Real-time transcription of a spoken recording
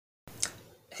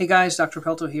Hey guys, Dr.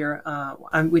 Pelto here.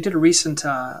 We did a recent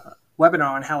webinar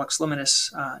on hallux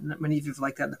limitus. Many of you have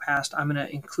liked that in the past. I'm going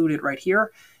to include it right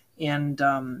here, and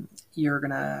you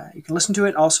can listen to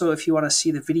it. Also, if you want to see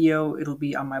the video, it'll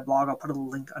be on my blog. I'll put a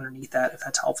link underneath that if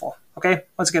that's helpful. Okay.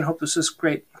 Once again, hope this is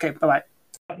great. Okay. Bye bye.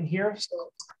 Button here.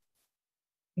 So,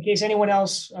 in case anyone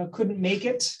else couldn't make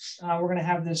it, we're going to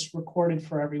have this recorded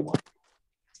for everyone.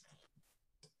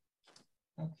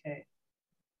 Okay.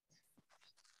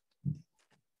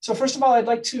 So first of all, I'd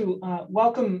like to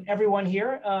welcome everyone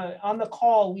here. On the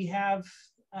call, we have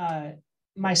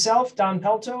myself, Don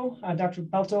Pelto, Dr.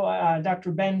 Pelto,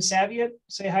 Dr. Ben Saviat.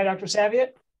 Say hi, Dr. Saviat.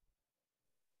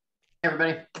 Hey,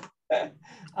 everybody.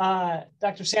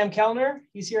 Dr. Sam Kellner,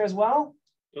 he's here as well.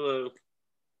 Hello.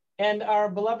 And our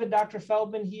beloved Dr.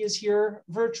 Feldman, he is here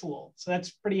virtual. So that's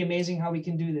pretty amazing how we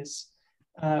can do this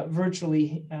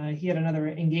virtually. He had another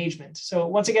engagement. So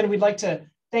once again, we'd like to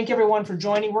thank everyone for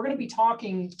joining. We're going to be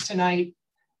talking tonight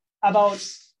about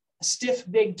stiff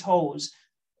big toes.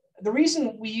 The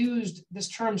reason we used this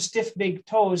term stiff big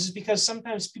toes is because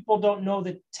sometimes people don't know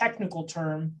the technical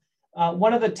term.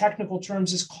 One of the technical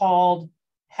terms is called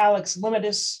hallux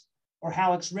limitus or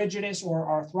hallux rigidus or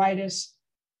arthritis.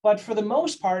 But for the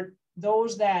most part,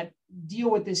 those that deal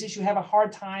with this issue have a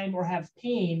hard time or have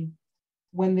pain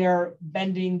when they're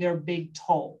bending their big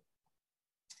toe.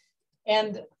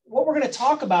 And what we're going to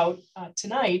talk about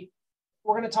tonight,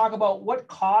 we're going to talk about what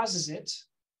causes it.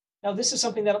 Now, this is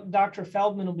something that Dr.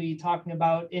 Feldman will be talking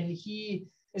about, and he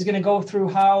is going to go through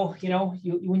how,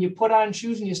 when you put on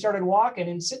shoes and you started walking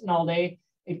and sitting all day,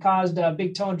 it caused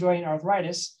big toe joint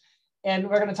arthritis. And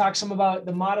we're going to talk some about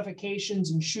the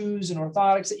modifications in shoes and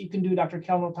orthotics that you can do. Dr.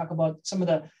 Kellner will talk about some of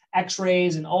the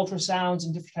x-rays and ultrasounds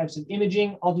and different types of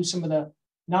imaging. I'll do some of the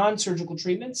non-surgical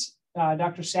treatments.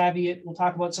 Dr. Saviat will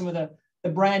talk about some of the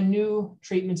brand new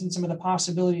treatments and some of the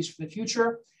possibilities for the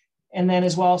future, and then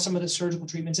as well some of the surgical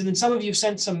treatments. And then some of you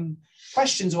sent some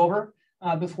questions over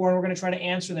before, and we're going to try to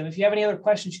answer them. If you have any other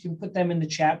questions, you can put them in the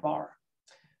chat bar.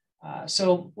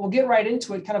 So we'll get right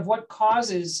into it, kind of what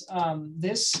causes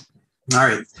this. All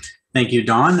right. Thank you,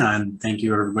 Don, and thank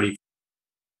you, everybody,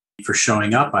 for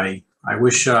showing up. I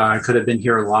wish I could have been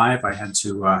here live. I had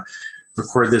to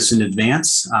record this in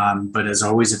advance. But as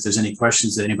always, if there's any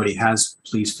questions that anybody has,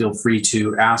 please feel free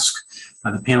to ask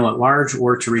the panel at large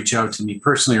or to reach out to me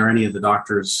personally or any of the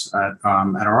doctors at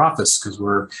our office, because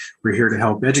we're here to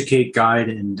help educate, guide,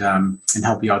 and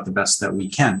help you out the best that we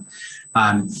can.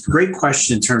 Great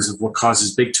question in terms of what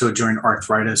causes big toe joint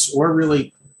arthritis or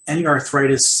really any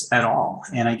arthritis at all.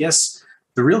 And I guess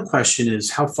the real question is,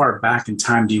 how far back in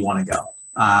time do you want to go?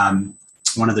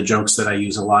 One of the jokes that I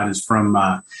use a lot is from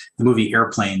the movie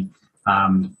Airplane,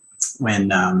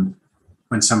 when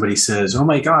somebody says, "Oh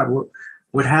my God,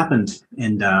 what happened?"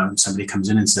 And somebody comes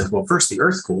in and says, "Well, first the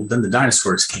Earth cooled, then the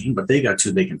dinosaurs came, but they got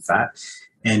too big and fat."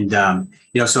 And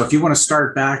so if you want to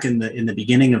start back in the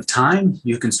beginning of time,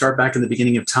 you can start back in the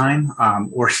beginning of time,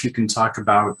 or you can talk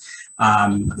about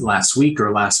last week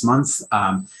or last month.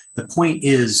 The point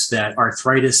is that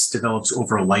arthritis develops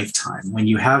over a lifetime. When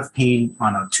you have pain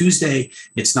on a Tuesday,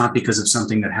 it's not because of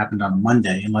something that happened on a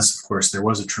Monday, unless, of course, there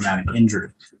was a traumatic injury.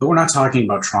 But we're not talking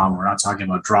about trauma. We're not talking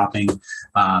about dropping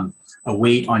a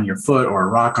weight on your foot or a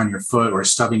rock on your foot or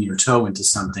stubbing your toe into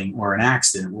something or an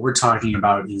accident. What we're talking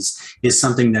about is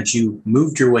something that you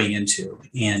moved your way into,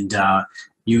 and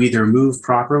you either move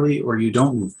properly or you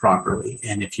don't move properly.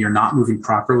 And if you're not moving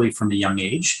properly from a young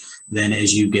age, then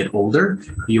as you get older,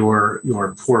 your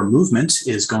poor movement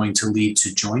is going to lead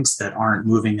to joints that aren't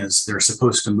moving as they're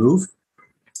supposed to move.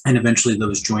 And eventually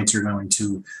those joints are going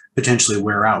to potentially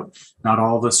wear out. Not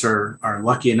all of us are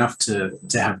lucky enough to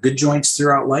have good joints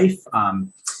throughout life.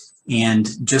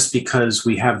 And just because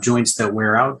we have joints that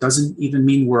wear out doesn't even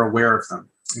mean we're aware of them.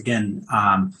 Again,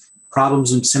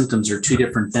 problems and symptoms are two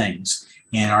different things.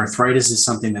 And arthritis is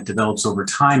something that develops over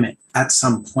time. At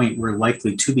some point, we're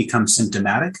likely to become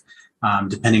symptomatic,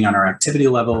 depending on our activity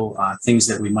level, things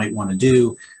that we might want to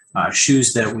do,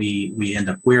 shoes that we end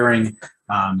up wearing.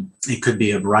 It could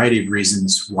be a variety of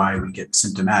reasons why we get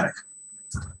symptomatic.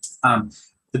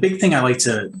 The big thing I like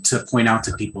to point out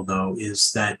to people, though,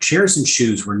 is that chairs and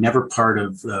shoes were never part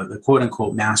of the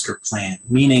quote-unquote master plan,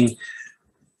 meaning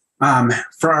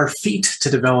for our feet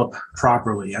to develop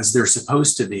properly as they're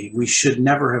supposed to be, we should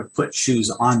never have put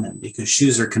shoes on them, because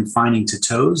shoes are confining to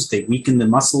toes. They weaken the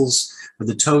muscles of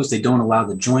the toes. They don't allow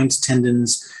the joints,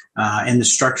 tendons, and the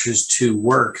structures to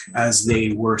work as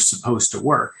they were supposed to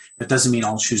work. That doesn't mean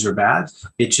all shoes are bad.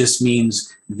 It just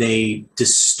means they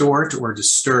distort or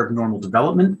disturb normal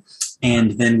development.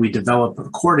 and then we develop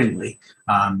accordingly.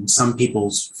 Some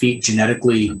people's feet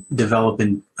genetically develop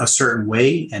in a certain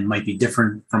way and might be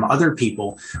different from other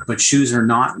people, but shoes are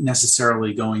not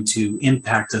necessarily going to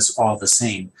impact us all the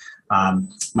same.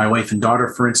 My wife and daughter,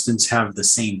 for instance, have the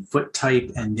same foot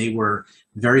type, and they were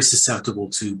very susceptible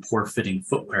to poor fitting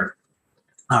footwear.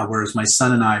 Whereas my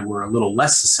son and I were a little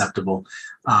less susceptible,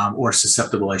 or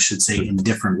susceptible, I should say, in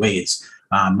different ways.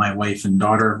 My wife and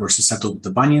daughter were susceptible to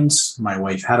bunions. My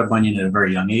wife had a bunion at a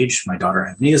very young age. My daughter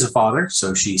had me as a father,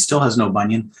 so she still has no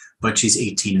bunion, but she's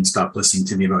 18 and stopped listening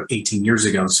to me about 18 years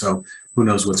ago, so who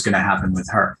knows what's going to happen with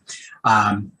her.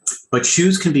 But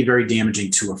shoes can be very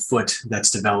damaging to a foot that's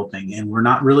developing, and we're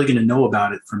not really going to know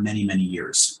about it for many, many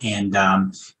years. And,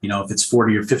 if it's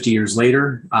 40 or 50 years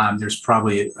later, there's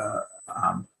probably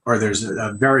there's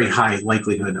a very high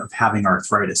likelihood of having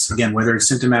arthritis. Again, whether it's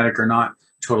symptomatic or not,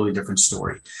 totally different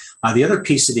story. The other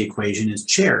piece of the equation is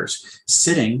chairs.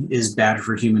 Sitting is bad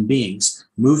for human beings.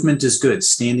 Movement is good.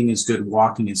 Standing is good.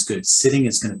 Walking is good. Sitting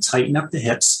is going to tighten up the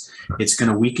hips. It's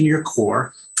going to weaken your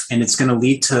core, and it's going to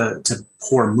lead to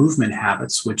poor movement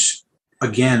habits, which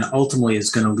again, ultimately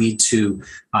is going to lead to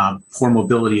poor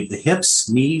mobility of the hips,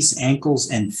 knees, ankles,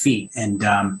 and feet. And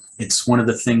it's one of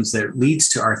the things that leads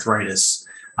to arthritis,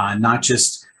 not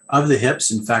just of the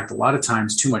hips. In fact, a lot of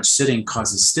times too much sitting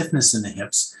causes stiffness in the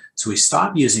hips. So we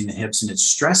stop using the hips and it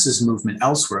stresses movement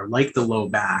elsewhere, like the low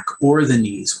back or the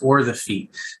knees or the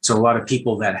feet. So a lot of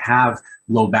people that have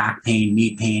low back pain,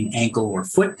 knee pain, ankle or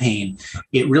foot pain,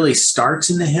 it really starts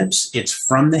in the hips. It's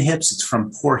from the hips. It's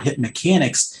from poor hip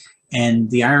mechanics.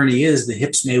 And the irony is the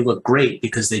hips may look great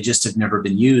because they just have never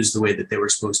been used the way that they were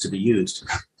supposed to be used.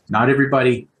 Not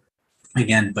everybody,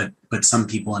 again, but some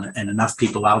people and enough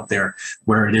people out there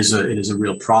where it is a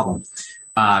real problem.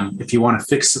 If you want to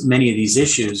fix many of these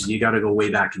issues, you got to go way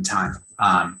back in time.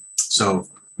 So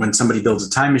when somebody builds a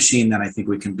time machine, then I think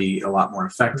we can be a lot more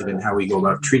effective in how we go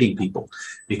about treating people,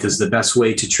 because the best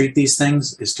way to treat these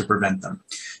things is to prevent them.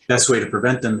 Best way to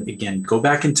prevent them, again, go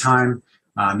back in time.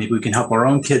 Maybe we can help our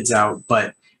own kids out,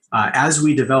 but as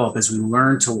we develop, as we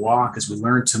learn to walk, as we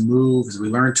learn to move, as we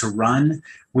learn to run,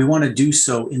 we want to do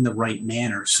so in the right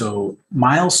manner. So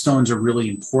milestones are really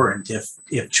important.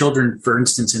 If children, for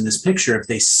instance, in this picture, if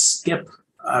they skip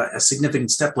a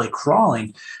significant step like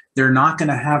crawling, they're not going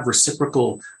to have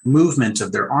reciprocal movement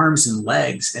of their arms and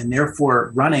legs, and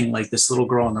therefore running, like this little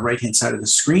girl on the right-hand side of the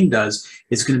screen does,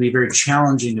 is going to be a very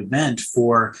challenging event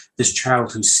for this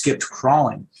child who skipped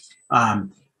crawling.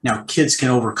 Now, kids can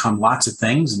overcome lots of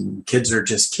things, and kids are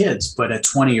just kids, but at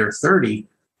 20 or 30,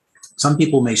 some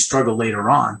people may struggle later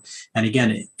on. And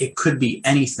again, it could be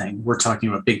anything. We're talking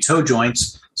about big toe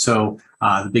joints. So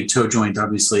the big toe joint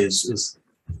obviously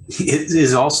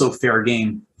is also fair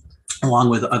game along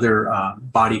with other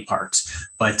body parts.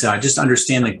 But just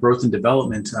understand that growth and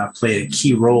development play a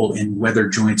key role in whether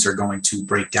joints are going to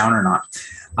break down or not.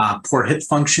 Poor hip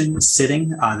function, sitting,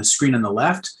 the screen on the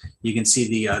left, you can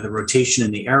see the rotation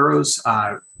in the arrows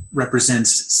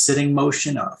represents sitting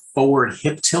motion, a forward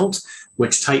hip tilt,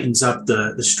 which tightens up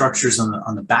the structures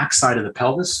on the back side of the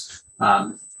pelvis.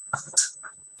 I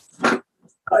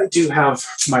do have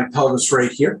my pelvis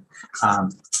right here.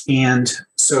 And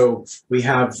so we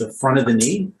have the front of the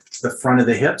knee, the front of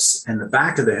the hips, and the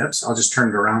back of the hips. I'll just turn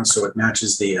it around so it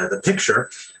matches the picture.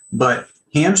 But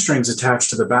hamstrings attached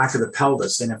to the back of the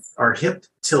pelvis. And if our hip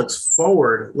tilts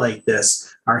forward like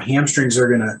this, our hamstrings are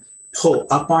going to pull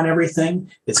up on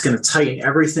everything. It's going to tighten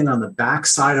everything on the back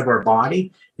side of our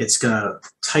body. It's going to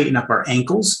tighten up our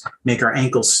ankles, make our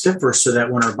ankles stiffer so that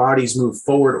when our bodies move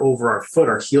forward over our foot,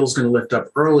 our heel's going to lift up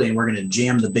early and we're going to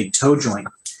jam the big toe joint.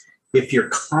 If you're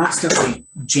constantly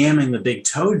jamming the big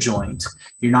toe joint,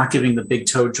 you're not giving the big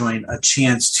toe joint a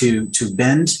chance to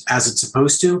bend as it's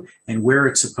supposed to and where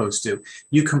it's supposed to.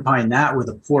 You combine that with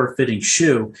a poor fitting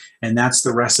shoe, and that's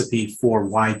the recipe for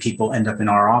why people end up in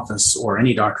our office or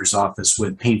any doctor's office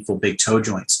with painful big toe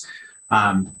joints.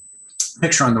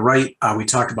 Picture on the right, we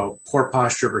talk about poor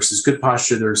posture versus good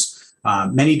posture. There's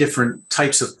many different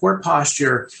types of poor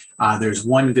posture. There's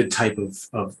one good type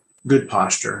of good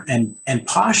posture. And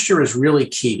posture is really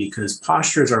key, because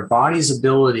posture is our body's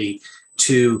ability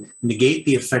to negate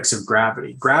the effects of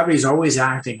gravity. Gravity is always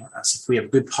acting on us. If we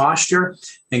have good posture,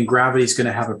 then gravity is going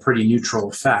to have a pretty neutral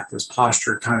effect. As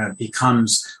posture kind of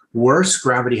becomes worse,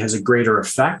 gravity has a greater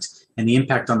effect, and the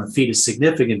impact on the feet is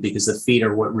significant because the feet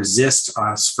are what resist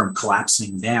us from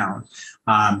collapsing down.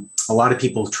 A lot of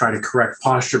people try to correct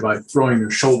posture by throwing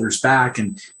their shoulders back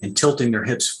and tilting their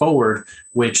hips forward,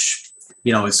 which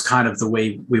is kind of the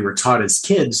way we were taught as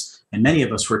kids, and many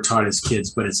of us were taught as kids,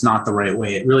 but it's not the right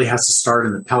way. It really has to start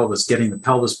in the pelvis, getting the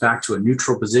pelvis back to a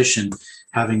neutral position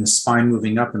having the spine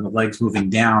moving up and the legs moving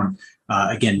down,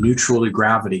 again, neutral to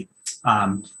gravity.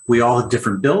 We all have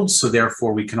different builds, so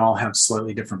therefore we can all have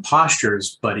slightly different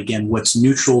postures. But again, what's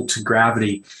neutral to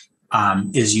gravity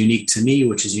is unique to me,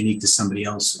 which is unique to somebody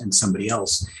else and somebody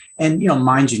else. And,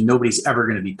 mind you, nobody's ever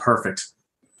going to be perfect.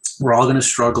 We're all going to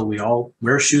struggle. We all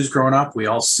wear shoes growing up. We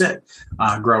all sit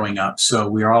growing up. So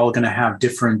we're all going to have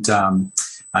different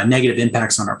negative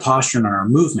impacts on our posture and on our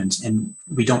movement. And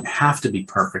we don't have to be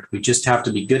perfect. We just have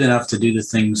to be good enough to do the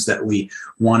things that we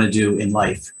want to do in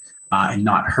life and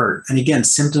not hurt. And again,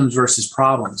 symptoms versus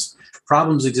problems.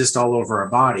 Problems exist all over our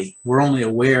body. We're only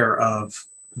aware of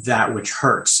that which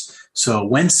hurts. So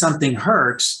when something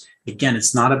hurts, again,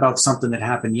 it's not about something that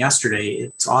happened yesterday.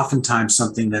 It's oftentimes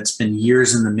something that's been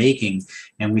years in the making,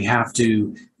 and we have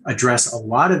to address a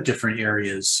lot of different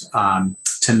areas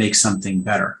to make something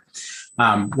better.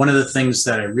 One of the things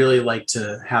that I really like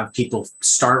to have people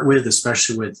start with,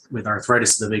 especially with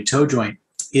arthritis of the big toe joint,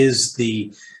 is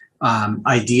the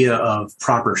idea of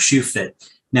proper shoe fit.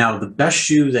 Now, the best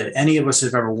shoe that any of us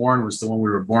have ever worn was the one we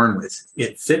were born with.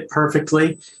 It fit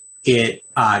perfectly. It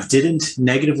didn't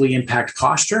negatively impact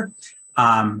posture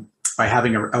by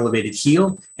having an elevated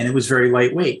heel, and it was very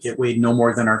lightweight. It weighed no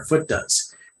more than our foot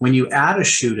does. When you add a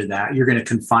shoe to that, you're going to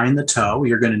confine the toe.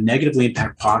 You're going to negatively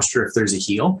impact posture if there's a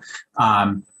heel,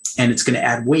 and it's going to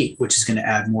add weight, which is going to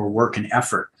add more work and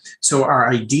effort. So our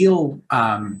ideal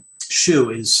shoe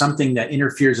is something that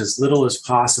interferes as little as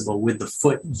possible with the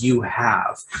foot you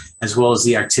have, as well as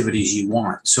the activities you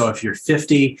want. So if you're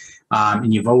 50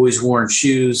 and you've always worn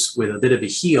shoes with a bit of a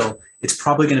heel, it's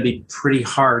probably going to be pretty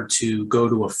hard to go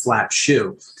to a flat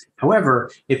shoe. However,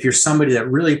 if you're somebody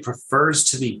that really prefers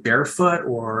to be barefoot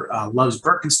or loves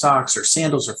Birkenstocks or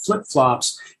sandals or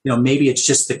flip-flops, maybe it's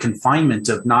just the confinement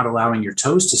of not allowing your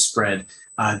toes to spread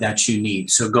that you need.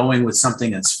 So going with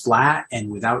something that's flat and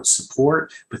without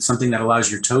support, but something that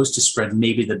allows your toes to spread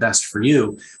may be the best for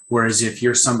you. Whereas if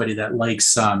you're somebody that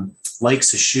likes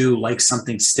a shoe, likes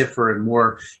something stiffer and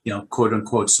more, quote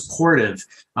unquote supportive,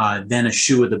 then a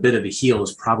shoe with a bit of a heel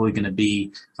is probably going to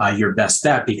be your best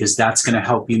bet, because that's going to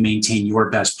help you maintain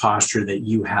your best posture that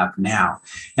you have now.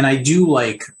 And I do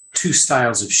like two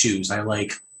styles of shoes. I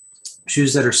like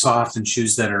shoes that are soft and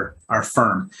shoes that are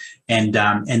firm. And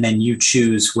then you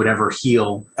choose whatever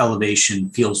heel elevation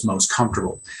feels most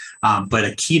comfortable. But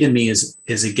a key to me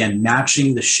is again,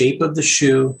 matching the shape of the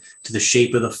shoe to the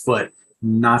shape of the foot,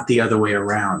 not the other way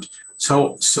around.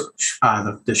 So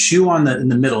the shoe in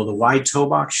the middle, the wide toe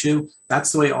box shoe,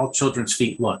 that's the way all children's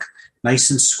feet look.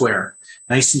 Nice and square,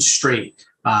 nice and straight.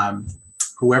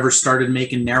 Whoever started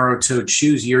making narrow-toed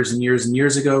shoes years and years and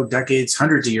years ago, decades,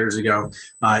 hundreds of years ago,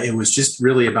 it was just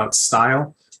really about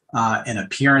style and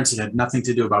appearance. It had nothing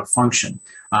to do about function,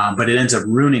 but it ends up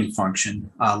ruining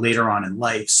function later on in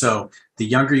life. So the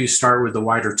younger you start with the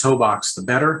wider toe box, the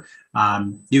better.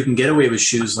 You can get away with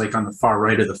shoes like on the far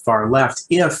right or the far left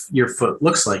if your foot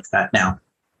looks like that now.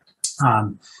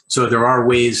 So there are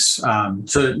ways,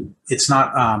 so it's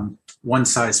not one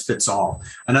size fits all.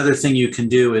 Another thing you can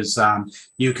do is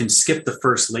you can skip the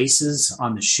first laces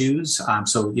on the shoes.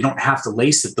 So you don't have to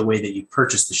lace it the way that you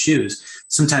purchase the shoes.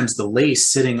 Sometimes the lace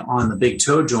sitting on the big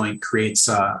toe joint creates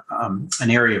an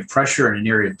area of pressure and an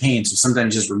area of pain. So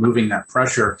sometimes just removing that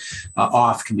pressure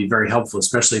off can be very helpful,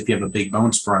 especially if you have a big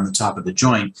bone spur on the top of the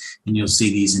joint, and you'll see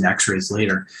these in x-rays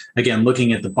later. Again,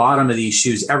 looking at the bottom of these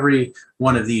shoes, every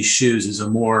one of these shoes is a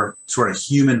more sort of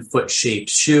human foot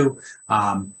shaped shoe.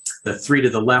 The three to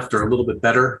the left are a little bit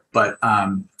better, but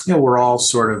we're all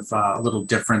sort of a little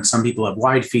different. Some people have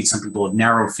wide feet, some people have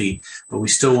narrow feet, but we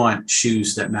still want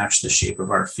shoes that match the shape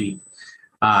of our feet.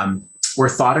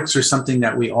 Orthotics are something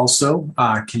that we also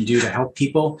can do to help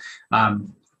people.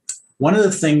 One of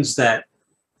the things that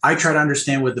I try to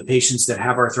understand with the patients that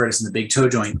have arthritis in the big toe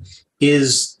joint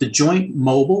is the joint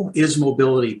mobile? Is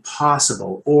mobility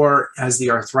possible? Or has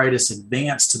the arthritis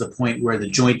advanced to the point where the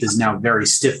joint is now very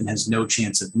stiff and has no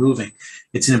chance of moving?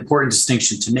 It's an important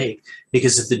distinction to make,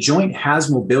 because if the joint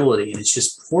has mobility and it's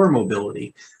just poor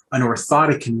mobility, an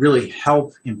orthotic can really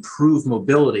help improve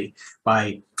mobility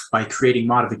by creating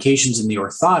modifications in the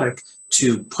orthotic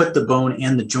to put the bone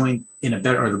and the joint in a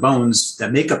better, or the bones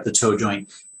that make up the toe joint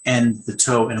and the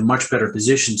toe in a much better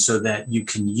position so that you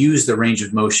can use the range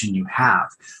of motion you have.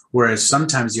 Whereas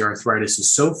sometimes the arthritis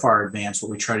is so far advanced, what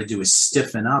we try to do is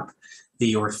stiffen up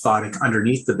the orthotic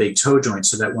underneath the big toe joint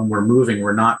so that when we're moving,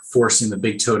 we're not forcing the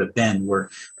big toe to bend. We're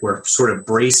sort of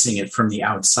bracing it from the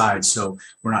outside. So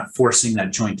we're not forcing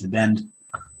that joint to bend,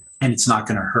 and it's not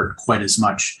going to hurt quite as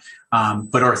much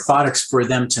But orthotics, for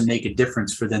them to make a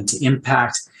difference, for them to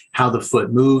impact how the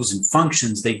foot moves and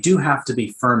functions, they do have to be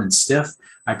firm and stiff.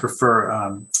 I prefer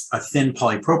a thin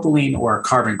polypropylene or a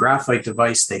carbon graphite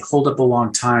device. They hold up a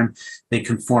long time. They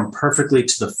conform perfectly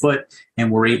to the foot,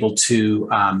 and we're able to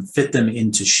fit them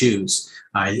into shoes.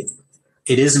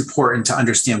 It is important to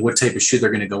understand what type of shoe they're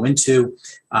going to go into,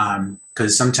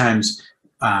 because sometimes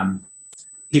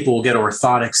people will get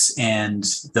orthotics and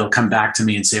they'll come back to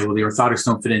me and say, well, the orthotics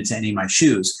don't fit into any of my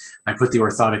shoes. I put the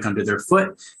orthotic under their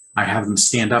foot. I have them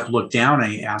stand up, look down.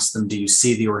 I ask them, do you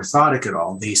see the orthotic at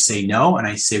all? They say no. And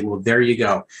I say, well, there you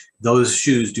go. Those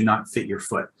shoes do not fit your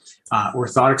foot.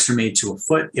 Orthotics are made to a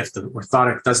foot. If the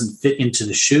orthotic doesn't fit into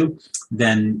the shoe,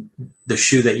 then the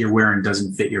shoe that you're wearing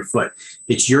doesn't fit your foot.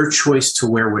 It's your choice to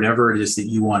wear whatever it is that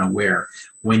you want to wear.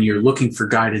 When you're looking for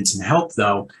guidance and help,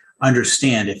 though,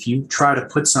 understand if you try to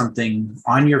put something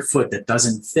on your foot that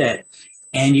doesn't fit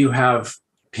and you have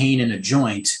pain in a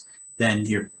joint, then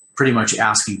you're pretty much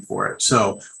asking for it.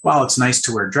 So while it's nice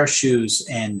to wear dress shoes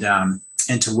and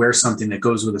to wear something that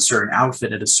goes with a certain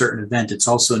outfit at a certain event, it's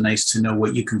also nice to know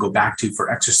what you can go back to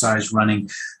for exercise, running,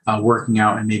 working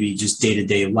out, and maybe just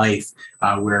day-to-day life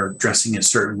where dressing a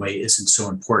certain way isn't so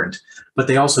important. But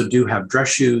they also do have dress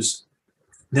shoes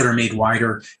that are made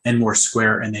wider and more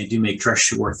square, and they do make dress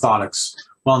shoe orthotics.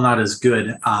 While not as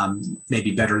good,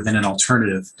 maybe better than an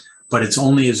alternative, but it's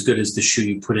only as good as the shoe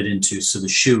you put it into. So the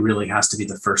shoe really has to be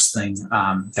the first thing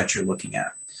that you're looking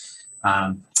at.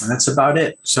 And that's about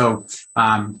it. So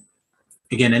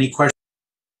again, any questions?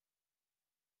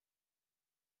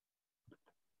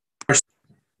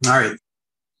 All right.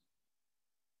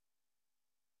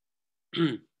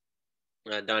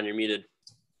 Don, you're muted.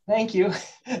 Thank you.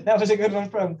 That was a good one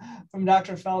from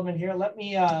Dr. Feldman here. Let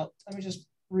me just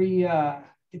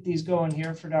get these going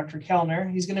here for Dr. Kellner.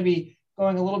 He's going to be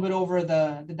going a little bit over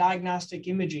the diagnostic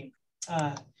imaging.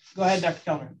 Go ahead, Dr.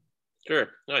 Kellner. Sure.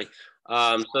 Hi.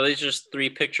 So these are just 3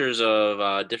 pictures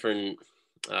of different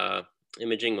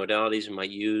imaging modalities we might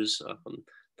use.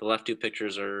 The left 2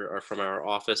 pictures are from our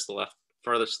office. The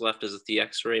farthest left is the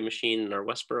X-ray machine in our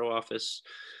Westboro office.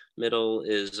 Middle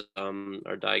is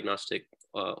our diagnostic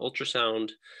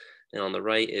ultrasound, and on the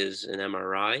right is an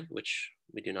MRI, which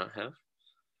we do not have.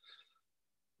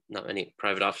 Not many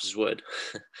private offices would.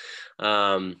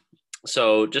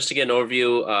 So just to get an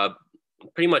overview,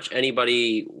 pretty much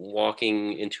anybody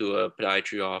walking into a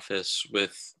podiatry office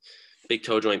with big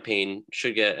toe joint pain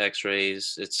should get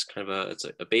x-rays. It's kind of it's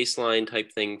a baseline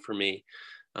type thing for me.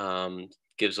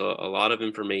 Gives a lot of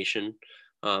information.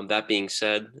 That being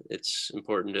said, it's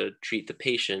important to treat the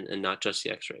patient and not just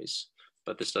the x-rays,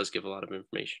 but this does give a lot of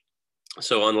information.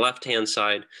 So on the left-hand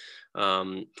side,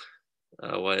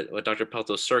 what Dr.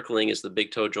 Pelto is circling is the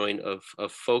big toe joint of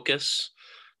focus.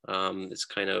 It's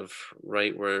kind of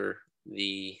right where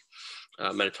the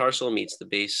metatarsal meets the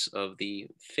base of the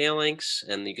phalanx,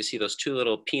 and you can see those 2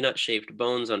 little peanut-shaped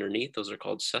bones underneath. Those are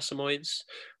called sesamoids,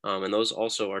 and those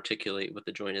also articulate with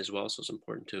the joint as well, so it's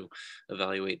important to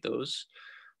evaluate those.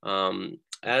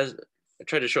 As I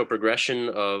try to show progression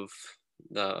of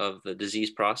the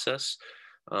disease process,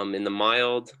 in the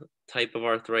mild type of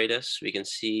arthritis, we can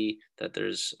see that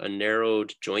there's a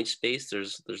narrowed joint space.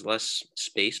 There's less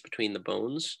space between the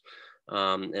bones.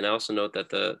 And I also note that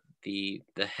the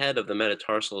head of the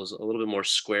metatarsal is a little bit more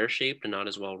square shaped and not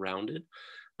as well rounded.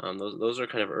 Those are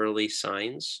kind of early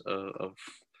signs of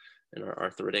an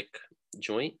arthritic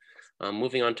joint.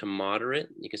 Moving on to moderate,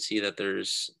 you can see that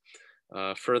there's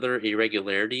further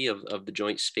irregularity of the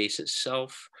joint space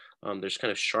itself. There's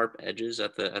kind of sharp edges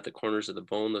at the corners of the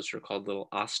bone. Those are called little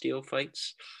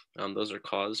osteophytes. Those are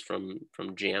caused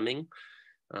from jamming.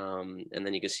 And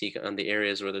then you can see on the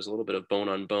areas where there's a little bit of bone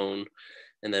on bone.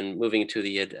 And then moving to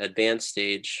the advanced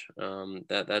stage,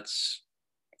 that's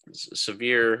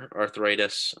severe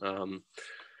arthritis.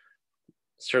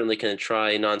 Certainly can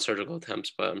try non-surgical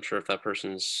attempts, but I'm sure if that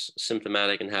person's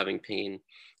symptomatic and having pain,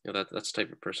 that's the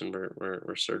type of person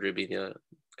where surgery would be the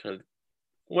kind of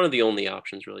one of the only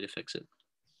options really to fix it.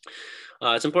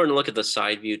 It's important to look at the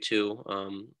side view too.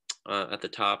 At the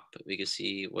top, we can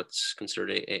see what's considered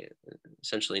a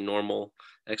essentially normal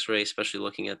X-ray, especially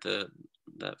looking at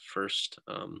that first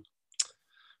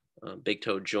big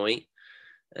toe joint,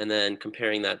 and then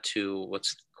comparing that to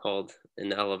what's called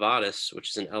an elevatus, which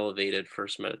is an elevated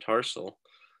first metatarsal.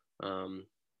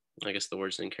 I guess the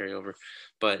words didn't carry over,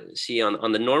 but see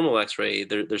on the normal X-ray,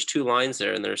 there's 2 lines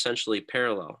there, and they're essentially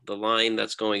parallel. The line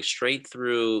that's going straight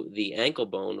through the ankle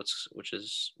bone, which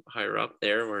is higher up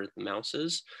there where the mouse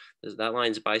is, that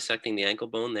line's bisecting the ankle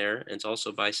bone there, and it's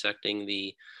also bisecting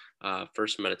the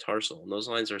first metatarsal, and those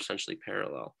lines are essentially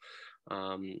parallel.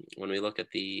 When we look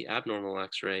at the abnormal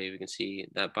x-ray, we can see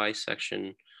that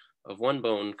bisection of one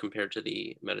bone compared to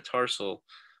the metatarsal.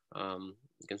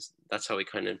 That's how we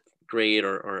kind of grade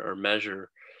or measure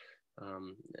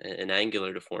an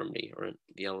angular deformity or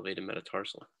the elevated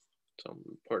metatarsal. So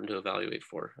important to evaluate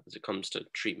for as it comes to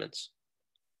treatments.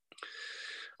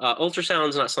 Ultrasound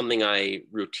is not something I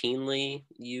routinely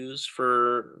use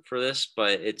for this,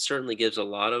 but it certainly gives a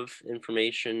lot of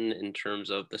information in terms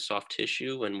of the soft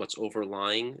tissue and what's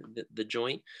overlying the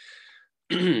joint.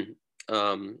 In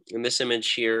this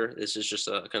image here, this is just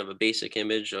a kind of a basic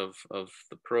image of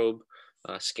the probe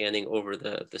scanning over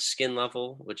the skin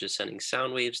level, which is sending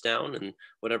sound waves down, and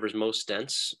whatever's most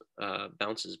dense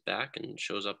bounces back and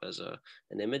shows up as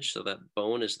an image. So that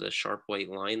bone is the sharp white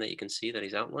line that you can see that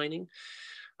he's outlining.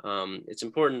 It's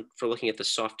important for looking at the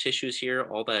soft tissues here,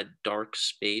 all that dark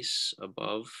space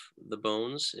above the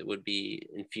bones, it would be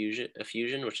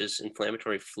effusion, which is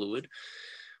inflammatory fluid.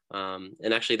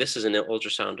 And actually this is an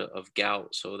ultrasound of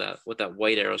gout. So that what that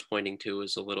white arrow is pointing to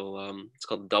is a little, it's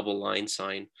called double line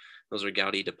sign. Those are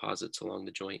gouty deposits along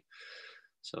the joint.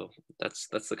 So that's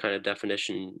the kind of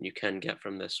definition you can get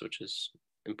from this, which is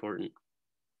important.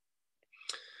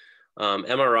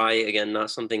 MRI, again,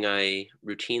 not something I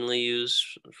routinely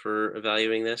use for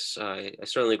evaluating this. I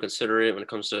certainly consider it when it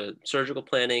comes to surgical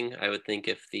planning. I would think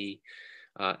if the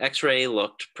x-ray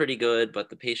looked pretty good, but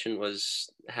the patient was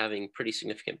having pretty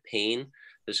significant pain,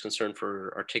 there's concern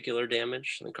for articular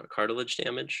damage, cartilage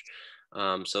damage.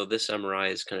 So this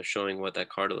MRI is kind of showing what that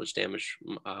cartilage damage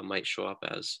might show up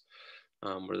as,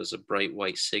 where there's a bright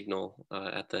white signal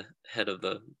at the head of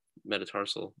the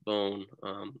metatarsal bone,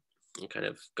 and kind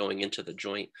of going into the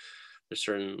joint. There's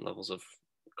certain levels of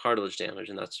cartilage damage,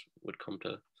 and that's would come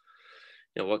to,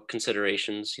 what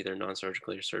considerations, either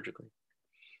non-surgically or surgically.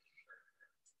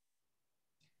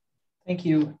 Thank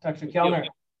you, Dr. Kellner.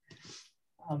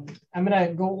 I'm going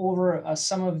to go over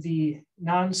some of the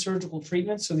non-surgical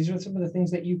treatments. So these are some of the things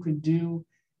that you could do.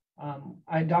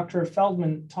 Dr.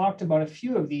 Feldman talked about a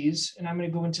few of these, and I'm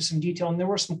going to go into some detail. And there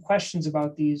were some questions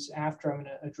about these after I'm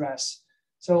going to address.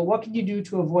 So what can you do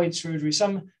to avoid surgery?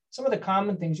 Some of the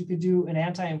common things, you could do an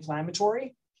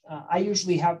anti-inflammatory. I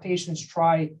usually have patients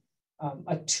try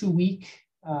a 2-week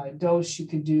dose. You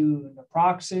could do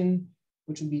naproxen,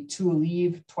 which would be 2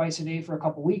 Aleve twice a day for a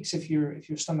couple of weeks if your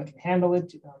stomach can handle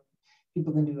it.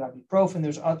 People can do ibuprofen.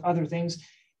 There's other things.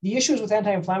 The issues with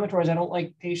anti-inflammatories, I don't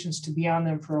like patients to be on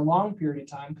them for a long period of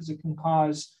time because it can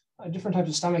cause different types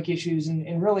of stomach issues.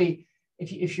 And really,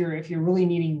 if you're really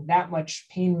needing that much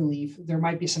pain relief, there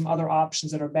might be some other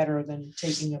options that are better than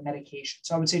taking a medication.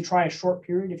 So I would say try a short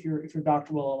period if your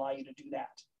doctor will allow you to do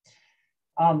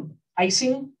that.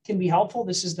 Icing can be helpful.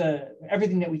 This is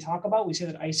everything that we talk about. We say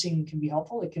that icing can be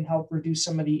helpful. It can help reduce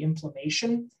some of the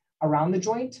inflammation around the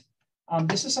joint.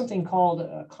 This is something called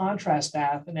a contrast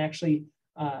bath, and actually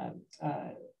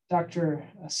Dr.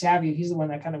 Savia, he's the one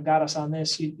that kind of got us on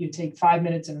this. You take 5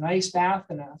 minutes in an ice bath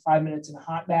and 5 minutes in a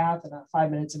hot bath and 5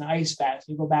 minutes in an ice bath.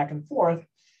 You go back and forth.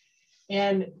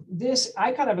 And this,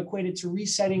 I kind of equate it to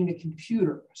resetting the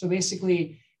computer. So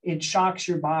basically it shocks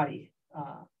your body,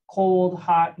 cold,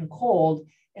 hot, and cold,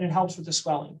 and it helps with the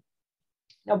swelling.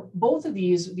 Now, both of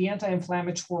these, the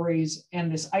anti-inflammatories and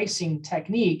this icing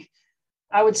technique,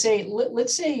 I would say,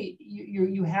 let's say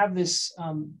you have this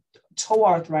toe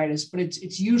arthritis, but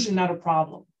it's usually not a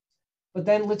problem. But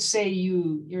then let's say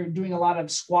you're doing a lot of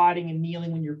squatting and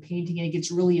kneeling when you're painting and it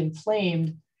gets really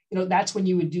inflamed, that's when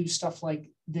you would do stuff like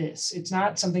this. It's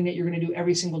not something that you're going to do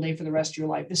every single day for the rest of your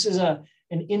life. This is an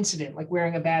incident, like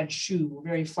wearing a bad shoe, a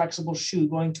very flexible shoe,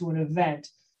 going to an event,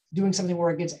 doing something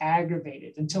where it gets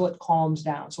aggravated until it calms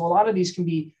down. So a lot of these can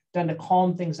be done to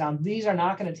calm things down. These are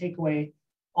not going to take away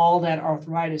all that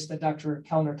arthritis that Dr.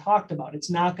 Kellner talked about. It's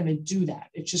not going to do that.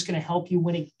 It's just going to help you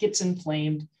when it gets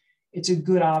inflamed. It's a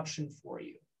good option for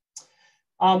you.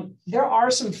 There are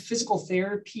some physical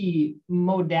therapy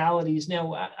modalities.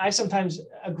 Now,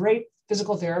 a great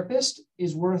physical therapist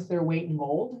is worth their weight in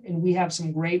gold, and we have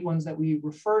some great ones that we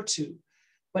refer to,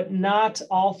 but not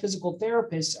all physical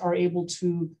therapists are able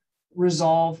to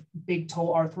resolve big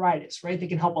toe arthritis, right? They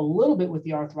can help a little bit with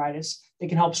the arthritis. They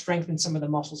can help strengthen some of the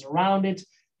muscles around it.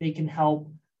 They can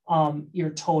help your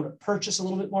toe to purchase a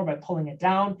little bit more by pulling it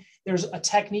down. There's a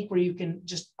technique where you can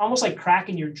just almost like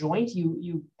cracking your joint,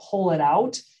 you pull it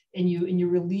out and you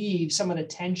relieve some of the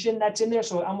tension that's in there.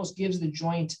 So it almost gives the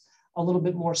joint a little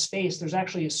bit more space. There's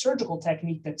actually a surgical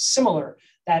technique that's similar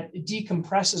that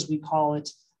decompresses, we call it,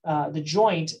 the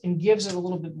joint and gives it a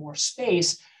little bit more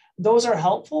space. Those are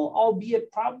helpful,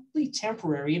 albeit probably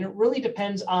temporary. And it really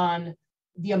depends on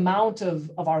the amount of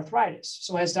arthritis.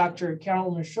 So as Dr.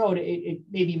 Carolyn showed, it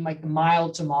may be like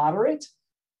mild to moderate,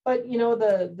 but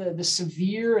the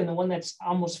severe and the one that's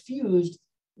almost fused,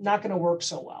 not going to work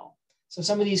so well. So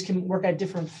some of these can work at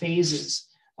different phases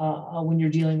when you're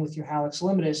dealing with your hallux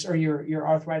limitus or your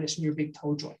arthritis in your big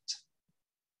toe joint.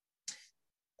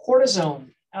 Cortisone.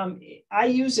 I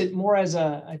use it more as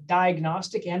a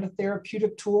diagnostic and a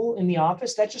therapeutic tool in the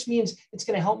office. That just means it's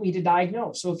going to help me to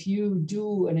diagnose. So if you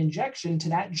do an injection to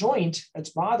that joint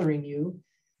that's bothering you,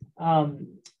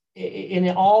 and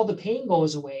all the pain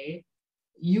goes away,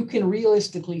 you can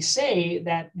realistically say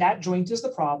that that joint is the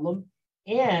problem.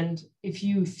 And if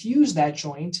you fuse that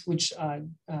joint, which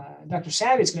Dr.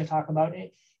 Savvy is going to talk about,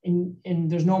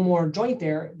 and there's no more joint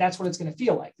there, that's what it's going to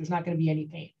feel like. There's not going to be any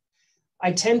pain.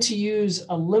 I tend to use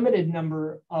a limited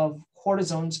number of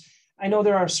cortisones. I know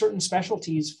there are certain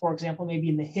specialties, for example, maybe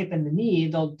in the hip and the knee,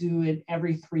 they'll do it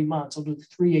every 3 months. They'll do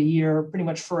 3 a year, pretty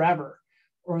much forever.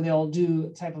 Or they'll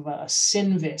do type of a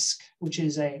Synvisc, which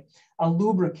is a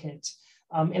lubricant.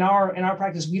 In our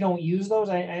practice, we don't use those.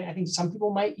 I think some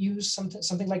people might use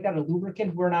something like that, a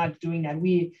lubricant. We're not doing that.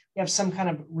 We have some kind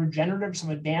of regenerative, some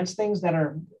advanced things that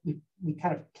we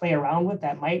kind of play around with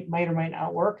that might or might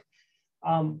not work.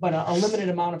 But a limited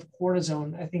amount of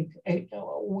cortisone, I think.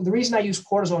 The reason I use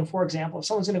cortisone, for example, if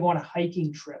someone's going to go on a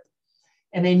hiking trip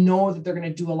and they know that they're going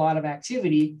to do a lot of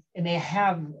activity and they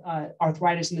have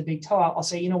arthritis in the big toe, I'll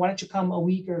say, why don't you come a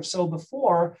week or so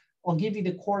before? I'll give you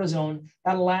the cortisone.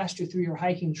 That'll last you through your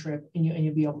hiking trip and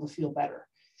you'll be able to feel better.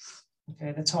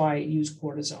 Okay, that's how I use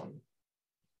cortisone.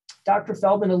 Dr.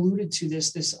 Feldman alluded to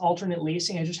this alternate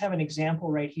lacing. I just have an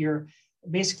example right here.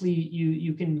 Basically,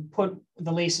 you can put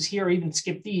the laces here or even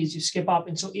skip these. You skip up.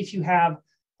 And so if you have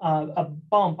a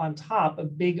bump on top, a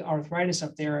big arthritis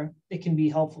up there, it can be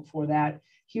helpful for that.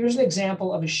 Here's an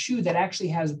example of a shoe that actually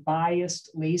has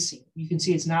biased lacing. You can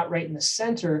see it's not right in the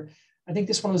center. I think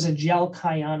this one was a gel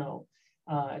Cayano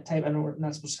type. I know we're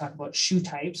not supposed to talk about shoe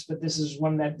types, but this is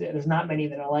one that there's not many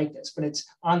that are like this, but it's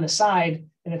on the side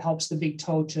and it helps the big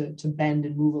toe to bend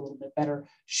and move a little bit better.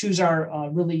 Shoes are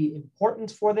really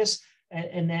important for this.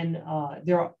 And then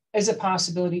there is a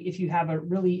possibility if you have a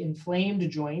really inflamed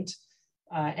joint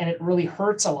and it really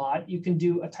hurts a lot, you can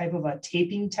do a type of a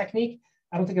taping technique.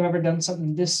 I don't think I've ever done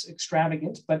something this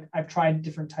extravagant, but I've tried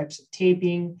different types of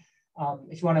taping.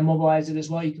 If you want to mobilize it as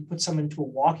well, you can put some into a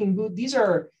walking boot. These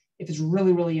are if it's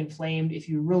really, really inflamed, if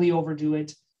you really overdo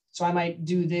it. So I might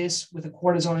do this with a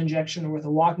cortisone injection or with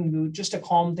a walking boot just to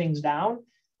calm things down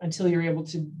until you're able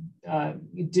to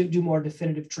do more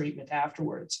definitive treatment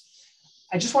afterwards.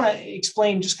 I just want to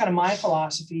explain just kind of my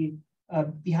philosophy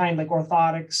behind like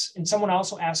orthotics. And someone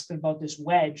also asked about this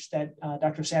wedge that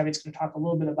Dr. Savage is going to talk a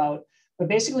little bit about. But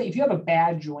basically, if you have a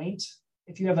bad joint,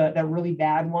 if you have that really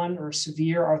bad one or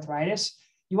severe arthritis,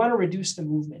 you want to reduce the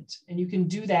movement. And you can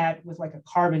do that with like a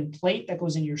carbon plate that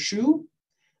goes in your shoe.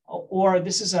 Or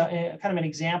this is a kind of an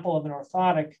example of an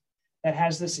orthotic that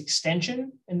has this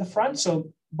extension in the front.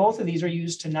 So both of these are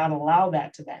used to not allow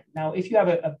that to bend. Now, if you have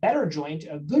a better joint,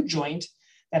 a good joint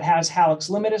that has hallux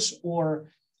limitus, or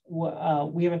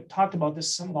we haven't talked about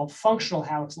this, something called functional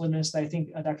hallux limitus that I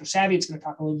think Dr. Savvy is going to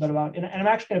talk a little bit about. And I'm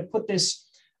actually going to put this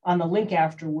on the link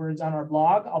afterwards on our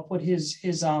blog. I'll put he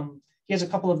has a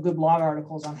couple of good blog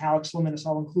articles on hallux limitus.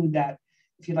 I'll include that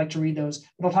if you'd like to read those.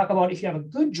 But I'll talk about if you have a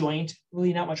good joint,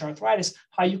 really not much arthritis,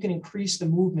 how you can increase the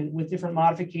movement with different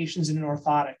modifications in an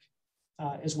orthotic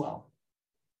as well.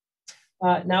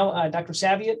 Now, Dr.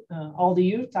 Saviat, all to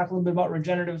you. Talk a little bit about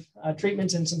regenerative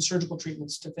treatments and some surgical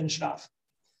treatments to finish it off.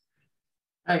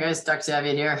 Hi guys, Dr.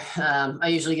 Saviat here. I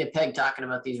usually get pegged talking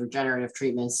about these regenerative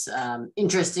treatments.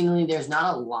 Interestingly, there's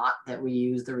not a lot that we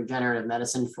use the regenerative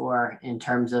medicine for in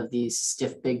terms of these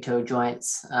stiff big toe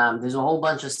joints. There's a whole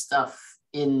bunch of stuff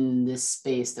in this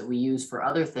space that we use for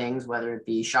other things, whether it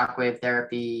be shockwave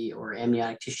therapy or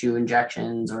amniotic tissue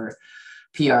injections or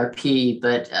PRP,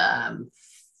 but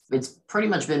it's pretty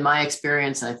much been my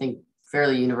experience, and I think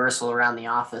fairly universal around the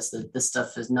office, that this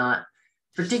stuff is not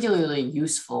particularly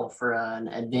useful for an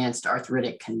advanced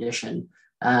arthritic condition.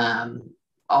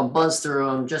 I'll buzz through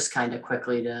them just kind of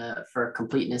quickly for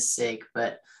completeness sake,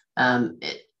 but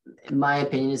my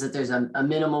opinion is that there's a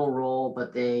minimal role,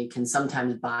 but they can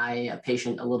sometimes buy a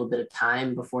patient a little bit of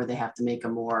time before they have to make a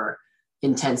more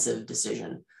intensive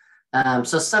decision.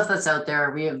 So stuff that's out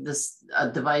there, we have this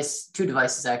two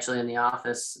devices actually in the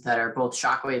office that are both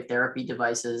shockwave therapy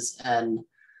devices, and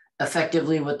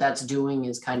effectively what that's doing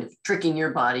is kind of tricking your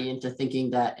body into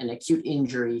thinking that an acute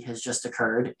injury has just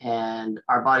occurred, and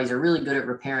our bodies are really good at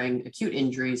repairing acute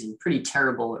injuries and pretty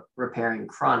terrible at repairing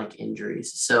chronic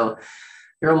injuries. So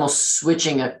you're almost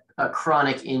switching a a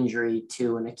chronic injury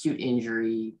to an acute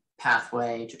injury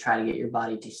pathway to try to get your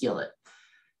body to heal it.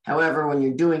 However, when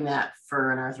you're doing that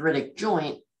for an arthritic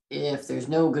joint, if there's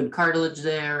no good cartilage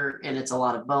there and it's a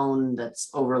lot of bone that's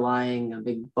overlying a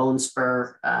big bone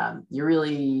spur, you're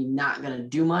really not going to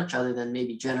do much other than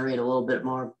maybe generate a little bit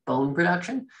more bone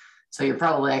production. So you're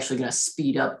probably actually going to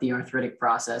speed up the arthritic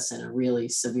process in a really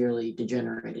severely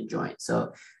degenerated joint.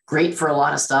 So great for a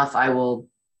lot of stuff.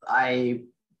 I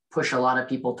push a lot of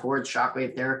people towards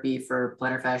shockwave therapy for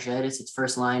plantar fasciitis. It's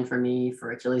first line for me.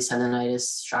 For Achilles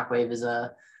tendonitis, shockwave is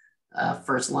a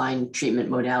first line treatment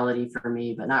modality for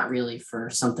me, but not really for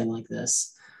something like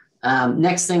this.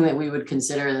 Next thing that we would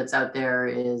consider that's out there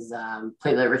is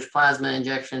platelet-rich plasma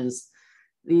injections.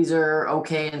 These are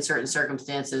okay in certain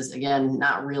circumstances. Again,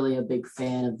 not really a big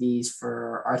fan of these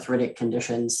for arthritic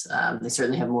conditions. They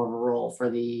certainly have more of a role for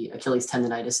the Achilles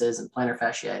tendinitises and plantar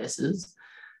fasciitises.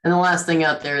 And the last thing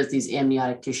out there is these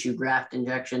amniotic tissue graft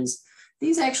injections.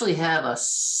 These actually have a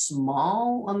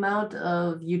small amount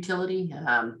of utility,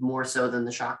 more so than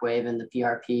the shockwave and the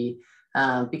PRP,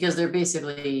 because they're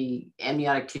basically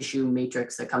amniotic tissue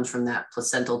matrix that comes from that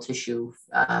placental tissue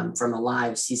from a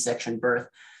live C-section birth.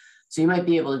 So you might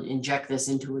be able to inject this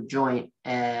into a joint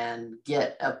and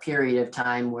get a period of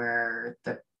time where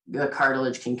the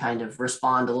cartilage can kind of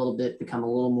respond a little bit, become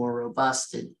a little more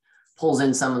robust. It pulls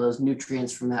in some of those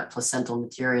nutrients from that placental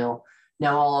material.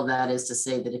 Now, all of that is to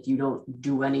say that if you don't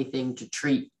do anything to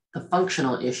treat the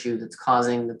functional issue that's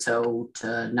causing the toe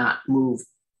to not move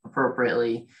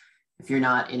appropriately, if you're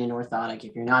not in an orthotic,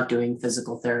 if you're not doing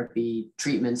physical therapy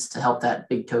treatments to help that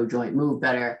big toe joint move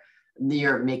better,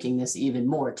 you're making this even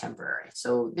more temporary.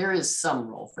 So there is some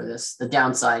role for this. The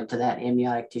downside to that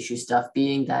amniotic tissue stuff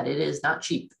being that it is not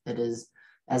cheap. It is,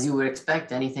 as you would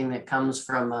expect, anything that comes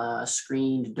from a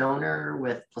screened donor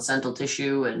with placental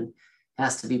tissue and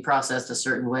has to be processed a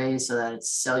certain way so that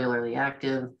it's cellularly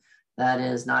active. That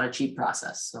is not a cheap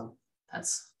process. So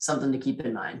that's something to keep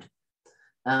in mind.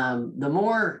 The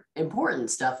more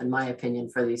important stuff, in my opinion,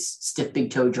 for these stiff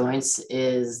big toe joints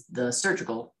is the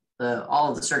surgical,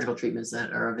 all of the surgical treatments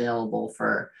that are available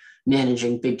for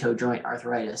managing big toe joint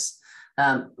arthritis.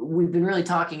 We've been really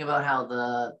talking about how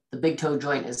the big toe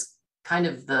joint is kind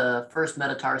of the first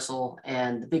metatarsal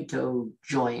and the big toe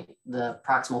joint, the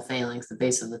proximal phalanx, the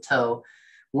base of the toe,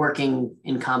 working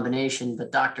in combination.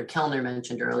 But Dr. Kellner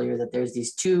mentioned earlier that there's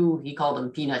these two, he called them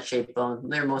peanut-shaped bones.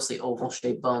 They're mostly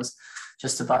oval-shaped bones,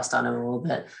 just to bust on them a little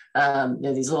bit.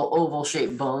 They're these little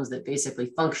oval-shaped bones that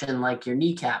basically function like your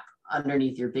kneecap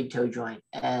underneath your big toe joint.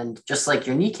 And just like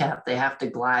your kneecap, they have to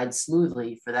glide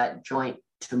smoothly for that joint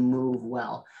to move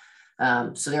well.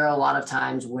 So there are a lot of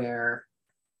times where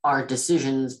our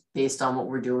decisions based on what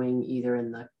we're doing either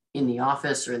in the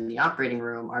office or in the operating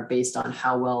room are based on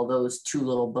how well those two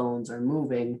little bones are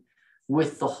moving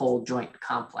with the whole joint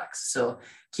complex. So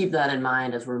keep that in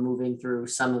mind as we're moving through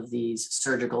some of these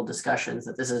surgical discussions,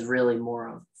 that this is really more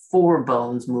of 4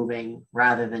 bones moving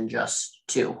rather than just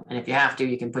 2. And if you have to,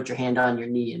 you can put your hand on your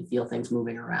knee and feel things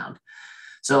moving around.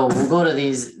 So we'll go to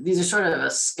these. These are sort of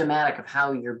a schematic of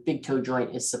how your big toe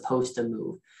joint is supposed to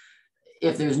move.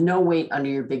 If there's no weight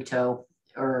under your big toe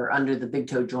or under the big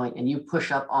toe joint and you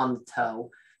push up on the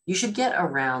toe, you should get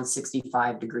around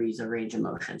 65 degrees of range of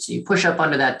motion. So you push up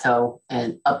under that toe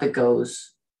and up it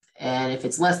goes. And if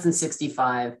it's less than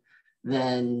 65,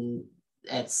 then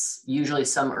it's usually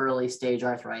some early stage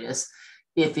arthritis.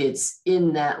 If it's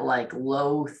in that like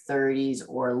low 30s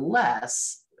or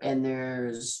less, and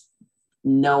there's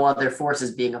no other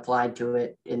forces being applied to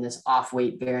it in this off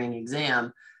weight bearing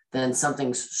exam, then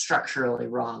something's structurally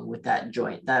wrong with that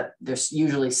joint. That there's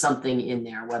usually something in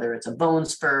there, whether it's a bone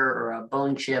spur or a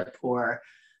bone chip or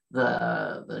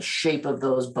the shape of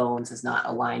those bones is not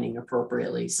aligning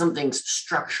appropriately. Something's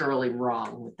structurally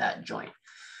wrong with that joint.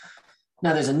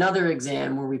 Now there's another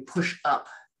exam where we push up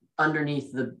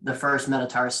underneath the first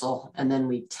metatarsal and then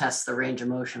we test the range of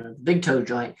motion of the big toe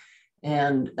joint.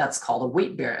 And that's called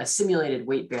a simulated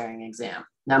weight bearing exam.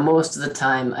 Now, most of the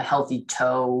time, a healthy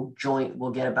toe joint will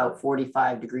get about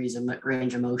 45 degrees of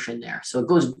range of motion there. So it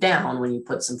goes down when you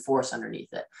put some force underneath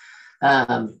it.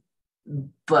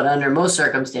 But under most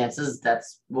circumstances,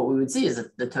 that's what we would see is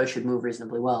that the toe should move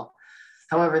reasonably well.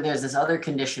 However, there's this other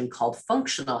condition called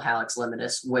functional hallux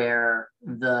limitus, where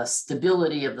the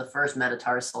stability of the first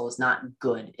metatarsal is not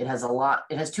good. It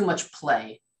has too much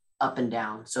play up and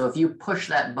down. So if you push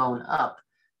that bone up,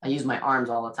 I use my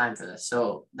arms all the time for this.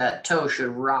 So that toe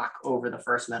should rock over the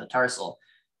first metatarsal.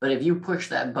 But if you push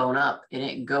that bone up and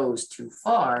it goes too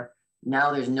far,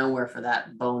 now there's nowhere for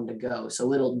that bone to go.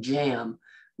 So it'll jam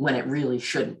when it really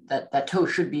shouldn't. That toe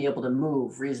should be able to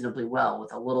move reasonably well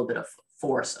with a little bit of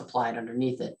force applied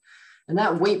underneath it. And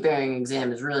that weight bearing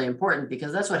exam is really important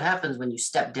because that's what happens when you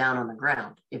step down on the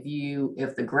ground. If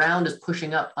the ground is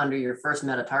pushing up under your first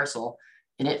metatarsal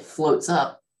and it floats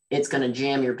up, it's going to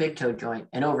jam your big toe joint.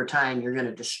 And over time, you're going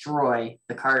to destroy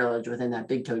the cartilage within that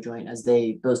big toe joint as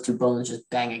those two bones just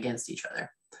bang against each other.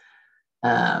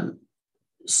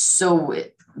 So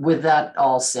with that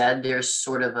all said, there's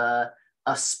sort of a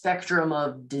spectrum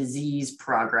of disease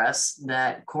progress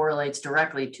that correlates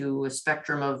directly to a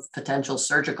spectrum of potential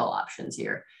surgical options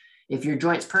here. If your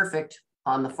joint's perfect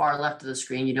on the far left of the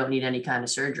screen, you don't need any kind of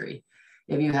surgery.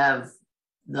 If you have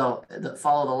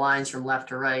follow the lines from left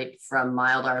to right, from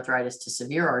mild arthritis to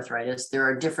severe arthritis, there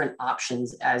are different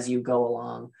options as you go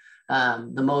along.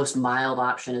 The most mild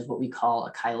option is what we call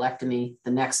a kylectomy.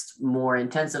 The next more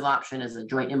intensive option is a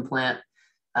joint implant.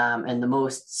 And the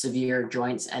most severe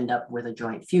joints end up with a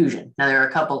joint fusion. Now, there are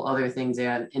a couple other things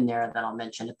in there that I'll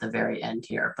mention at the very end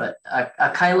here, but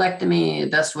a kylectomy, the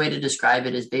best way to describe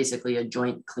it is basically a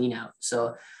joint clean out.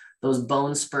 So those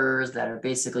bone spurs that are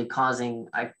basically causing,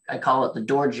 I call it the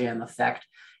door jam effect,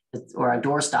 or a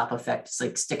doorstop effect. It's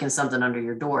like sticking something under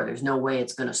your door. There's no way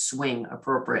it's going to swing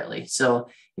appropriately. So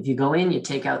if you go in, you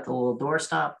take out the little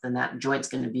doorstop, then that joint's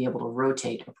going to be able to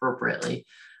rotate appropriately.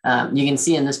 You can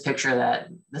see in this picture that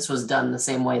this was done the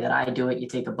same way that I do it. You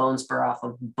take a bone spur off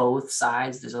of both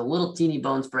sides. There's a little teeny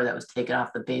bone spur that was taken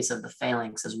off the base of the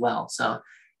phalanx as well. So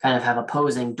kind of have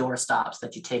opposing door stops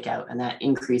that you take out, and that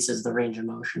increases the range of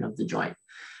motion of the joint.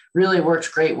 Really works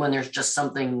great when there's just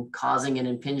something causing an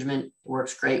impingement. It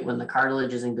works great when the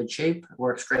cartilage is in good shape. It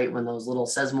works great when those little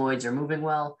sesamoids are moving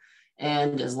well.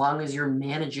 And as long as you're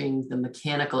managing the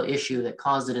mechanical issue that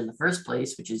caused it in the first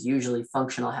place, which is usually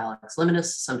functional hallux limitus,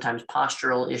 sometimes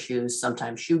postural issues,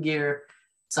 sometimes shoe gear,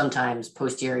 sometimes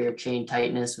posterior chain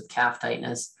tightness with calf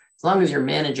tightness. As long as you're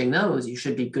managing those, you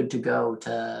should be good to go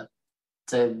to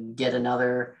get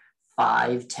another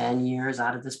 5-10 years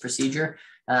out of this procedure.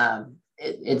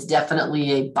 It's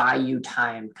definitely a buy you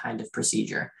time kind of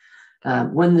procedure.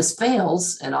 When this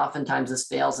fails, and oftentimes this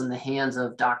fails in the hands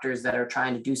of doctors that are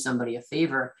trying to do somebody a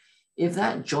favor, if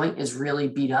that joint is really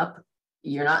beat up,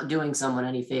 you're not doing someone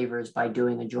any favors by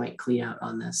doing a joint clean out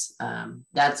on this.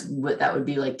 That would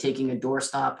be like taking a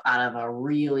doorstop out of a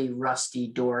really rusty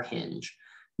door hinge.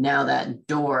 Now that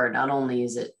door, not only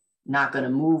is it not going to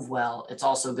move well, it's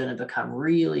also going to become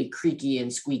really creaky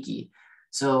and squeaky.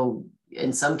 So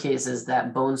in some cases,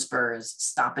 that bone spur is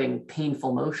stopping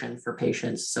painful motion for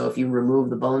patients. So if you remove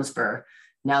the bone spur,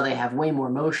 now they have way more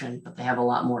motion, but they have a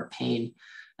lot more pain.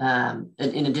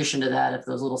 In addition to that, if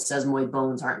those little sesamoid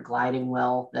bones aren't gliding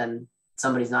well, then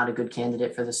somebody's not a good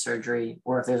candidate for the surgery.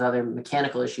 Or if there's other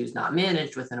mechanical issues not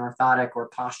managed with an orthotic or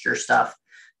posture stuff,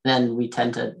 then we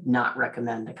tend to not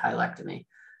recommend a kylectomy.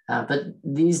 But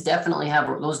those definitely have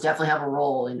a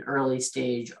role in early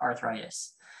stage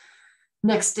arthritis.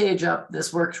 Next stage up,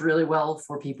 this works really well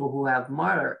for people who have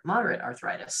moderate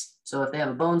arthritis. So if they have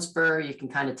a bone spur, you can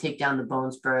kind of take down the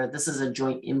bone spur. This is a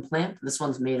joint implant. This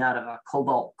one's made out of a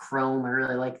cobalt chrome. I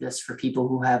really like this for people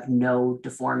who have no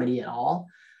deformity at all.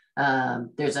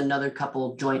 There's another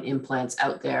couple joint implants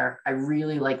out there. I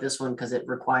really like this one because it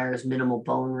requires minimal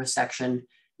bone resection,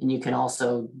 and you can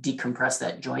also decompress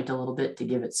that joint a little bit to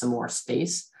give it some more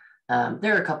space.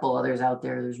 There are a couple others out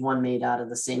there. There's one made out of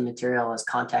the same material as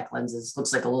contact lenses.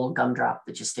 Looks like a little gumdrop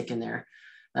that you stick in there.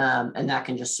 And that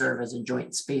can just serve as a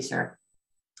joint spacer.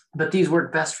 But these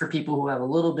work best for people who have a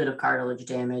little bit of cartilage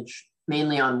damage,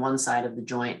 mainly on one side of the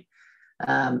joint.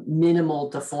 Minimal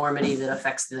deformity that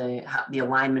affects the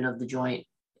alignment of the joint.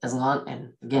 And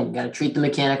again, you got to treat the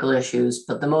mechanical issues.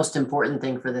 But the most important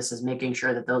thing for this is making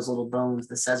sure that those little bones,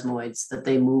 the sesamoids, that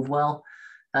they move well.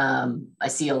 I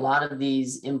see a lot of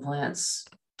these implants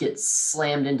get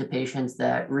slammed into patients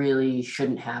that really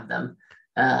shouldn't have them.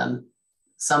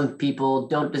 Some people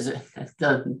don't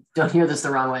hear this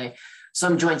the wrong way.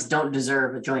 Some joints don't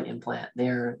deserve a joint implant.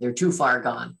 They're too far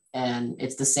gone. And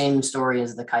it's the same story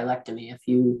as the kylectomy. If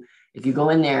you go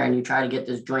in there and you try to get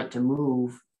this joint to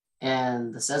move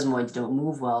and the sesamoids don't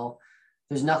move well,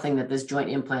 there's nothing that this joint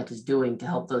implant is doing to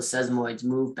help those sesamoids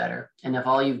move better. And if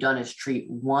all you've done is treat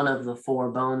one of the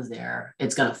 4 bones there,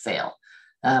 it's going to fail.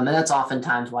 And that's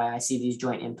oftentimes why I see these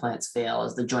joint implants fail,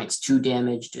 is the joint's too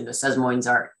damaged and the sesamoids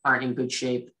aren't in good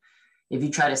shape. If you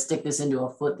try to stick this into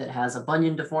a foot that has a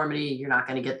bunion deformity, you're not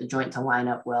going to get the joint to line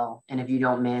up well. And if you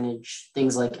don't manage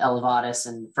things like elevatus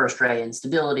and first ray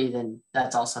instability, then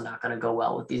that's also not going to go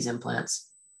well with these implants.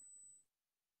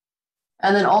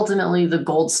 And then ultimately, the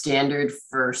gold standard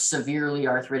for severely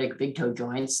arthritic big toe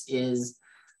joints is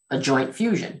a joint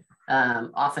fusion.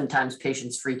 Oftentimes,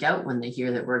 patients freak out when they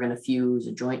hear that we're going to fuse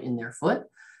a joint in their foot.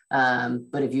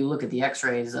 But if you look at the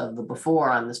x-rays of the before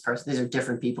on this person, these are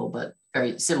different people, but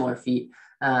very similar feet.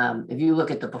 If you look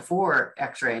at the before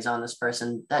x-rays on this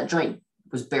person, that joint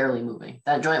was barely moving.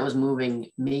 That joint was moving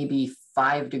maybe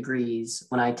 5 degrees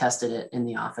when I tested it in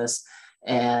the office.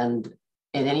 And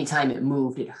any time it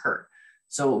moved, it hurt.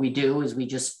 So what we do is we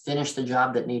just finish the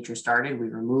job that nature started. We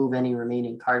remove any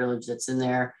remaining cartilage that's in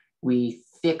there. We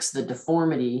fix the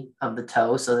deformity of the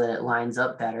toe so that it lines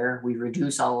up better. We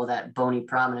reduce all of that bony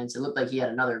prominence. It looked like he had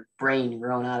another brain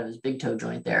growing out of his big toe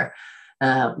joint there.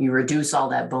 You reduce all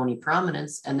that bony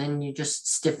prominence, and then you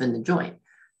just stiffen the joint.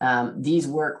 These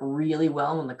work really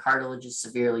well when the cartilage is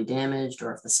severely damaged,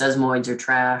 or if the sesamoids are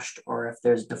trashed, or if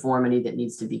there's deformity that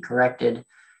needs to be corrected.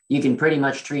 You can pretty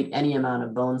much treat any amount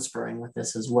of bone spurring with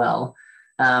this as well.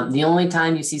 The only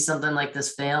time you see something like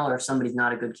this fail, or if somebody's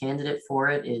not a good candidate for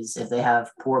it, is if they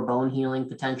have poor bone healing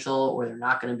potential, or they're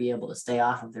not going to be able to stay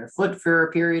off of their foot for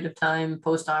a period of time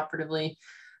post-operatively.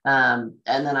 And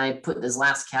then I put this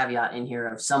last caveat in here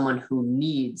of someone who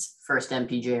needs first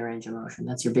MPJ range of motion.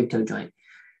 That's your big toe joint.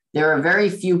 There are very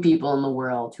few people in the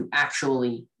world who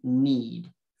actually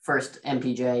need first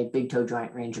MPJ big toe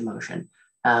joint range of motion.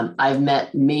 I've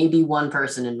met maybe one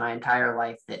person in my entire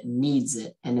life that needs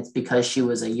it, and it's because she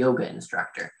was a yoga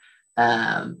instructor.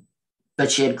 But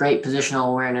she had great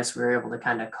positional awareness. We were able to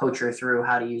kind of coach her through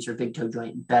how to use her big toe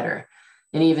joint better.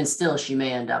 And even still, she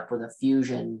may end up with a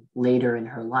fusion later in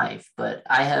her life. But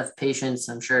I have patients,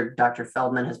 I'm sure Dr.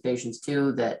 Feldman has patients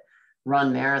too, that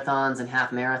run marathons and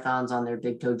half marathons on their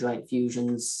big toe joint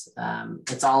fusions.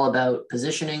 It's all about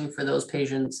positioning for those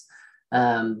patients.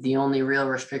 The only real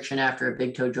restriction after a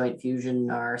big toe joint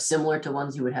fusion are similar to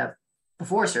ones you would have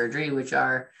before surgery, which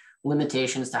are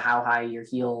limitations to how high your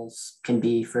heels can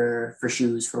be for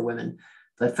shoes for women.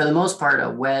 But for the most part, a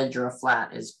wedge or a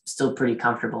flat is still pretty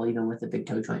comfortable, even with a big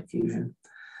toe joint fusion.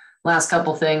 Last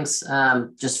couple things,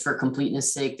 just for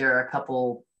completeness sake, there are a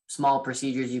couple small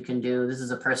procedures you can do. This is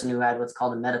a person who had what's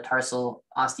called a metatarsal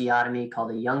osteotomy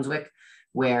called a Youngswick,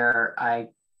 where I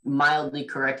mildly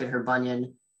corrected her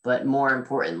bunion, but more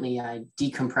importantly, I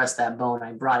decompressed that bone.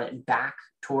 I brought it back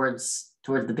towards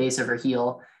the base of her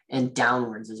heel and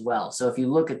downwards as well. So if you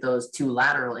look at those two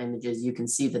lateral images, you can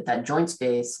see that that joint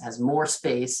space has more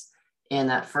space, and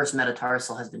that first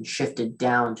metatarsal has been shifted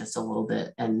down just a little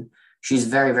bit. And she's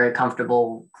very, very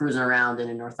comfortable cruising around in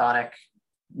an orthotic,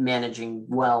 managing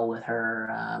well with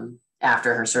her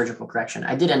after her surgical correction.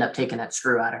 I did end up taking that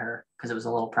screw out of her because it was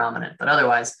a little prominent, but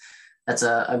otherwise, that's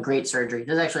a great surgery.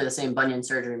 This is actually the same bunion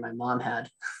surgery my mom had.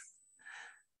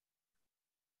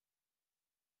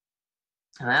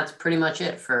 And that's pretty much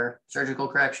it for surgical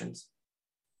corrections.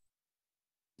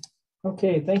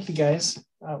 Okay, thank you guys.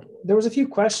 There was a few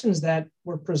questions that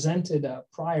were presented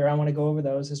prior. I want to go over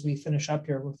those as we finish up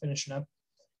here. We're finishing up.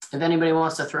 If anybody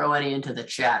wants to throw any into the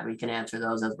chat, we can answer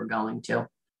those as we're going to.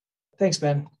 Thanks,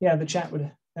 Ben. Yeah, the chat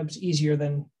that was easier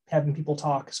than having people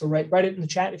talk. So write it in the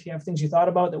chat if you have things you thought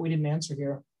about that we didn't answer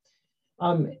here.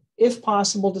 If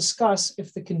possible, discuss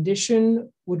if the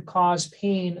condition would cause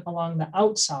pain along the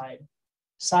outside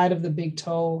side of the big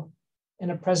toe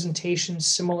in a presentation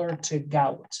similar to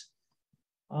gout.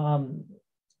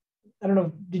 I don't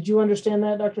know, did you understand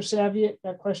that, Dr. Saviat,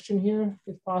 that question here?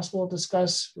 If possible,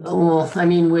 discuss. Well, I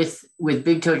mean, with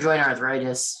big toe joint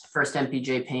arthritis, first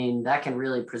MPJ pain, that can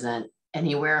really present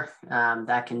anywhere.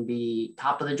 That can be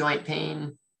top of the joint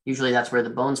pain. Usually that's where the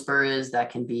bone spur is.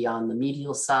 That can be on the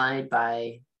medial side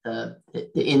by the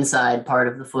inside part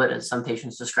of the foot, as some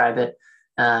patients describe it.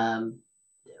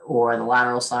 Or the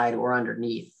lateral side or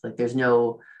underneath. Like there's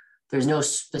no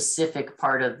specific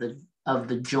part of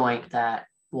the joint that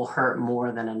will hurt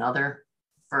more than another.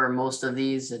 For most of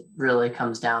these, it really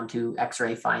comes down to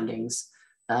x-ray findings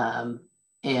and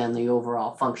the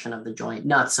overall function of the joint,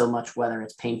 not so much whether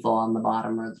it's painful on the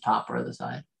bottom or the top or the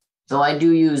side. So I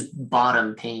do use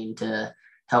bottom pain to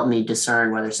help me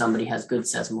discern whether somebody has good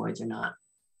sesamoids or not.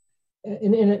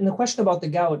 In the question about the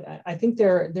gout, I think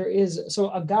there is, so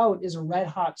a gout is a red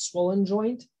hot swollen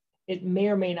joint. It may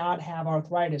or may not have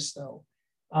arthritis though.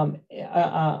 An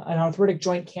arthritic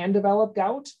joint can develop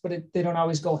gout, but they don't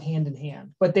always go hand in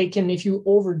hand. But they can, if you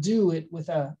overdo it with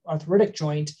an arthritic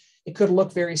joint, it could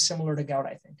look very similar to gout,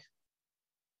 I think.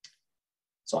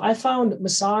 So I found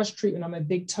massage treatment on my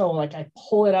big toe, like I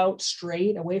pull it out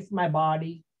straight away from my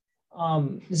body.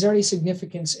 Is there any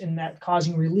significance in that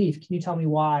causing relief? Can you tell me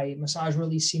why massage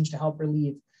release seems to help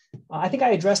relieve? I think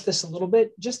I addressed this a little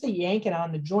bit. Just the yanking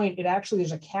on the joint,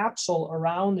 there's a capsule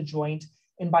around the joint.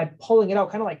 And by pulling it out,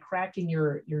 kind of like cracking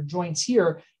your joints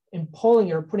here, and pulling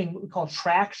it or putting what we call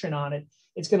traction on it,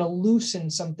 it's going to loosen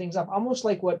some things up, almost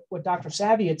like what Dr.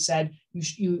 Savvy had said.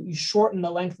 You shorten the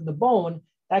length of the bone.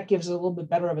 That gives it a little bit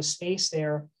better of a space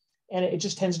there, and it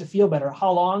just tends to feel better.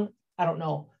 How long? I don't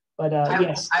know, but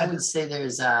yes. I would say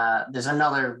there's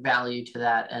another value to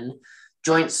that, and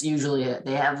joints usually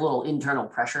they have little internal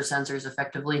pressure sensors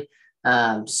effectively.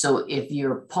 So if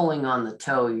you're pulling on the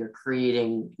toe, you're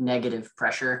creating negative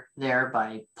pressure there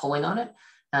by pulling on it.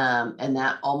 And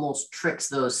that almost tricks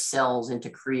those cells into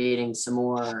creating some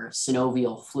more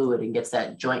synovial fluid and gets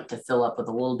that joint to fill up with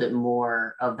a little bit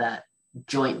more of that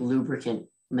joint lubricant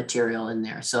material in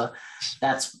there. So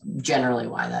that's generally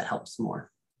why that helps more.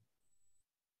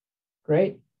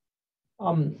 Great.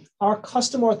 Are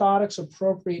custom orthotics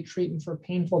appropriate treatment for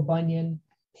painful bunion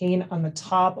pain on the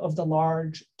top of the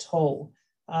large toe?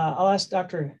 I'll ask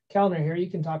Dr. Kellner here. You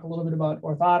can talk a little bit about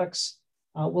orthotics.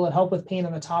 Will it help with pain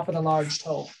on the top of the large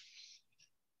toe?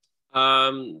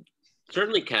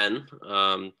 Certainly can.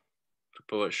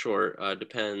 But short,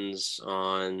 depends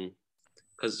on,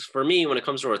 because for me, when it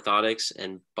comes to orthotics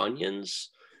and bunions,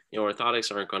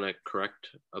 orthotics aren't going to correct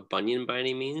a bunion by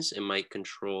any means. It might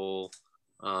control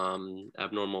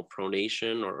abnormal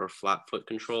pronation or flat foot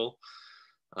control,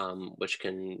 which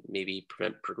can maybe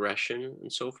prevent progression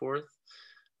and so forth.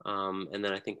 And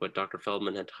then I think what Dr.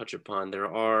 Feldman had touched upon,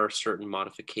 there are certain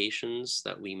modifications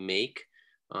that we make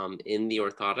in the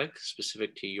orthotic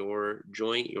specific to your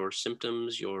joint, your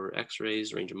symptoms, your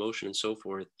x-rays, range of motion, and so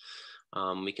forth.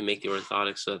 We can make the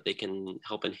orthotics so that they can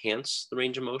help enhance the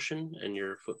range of motion and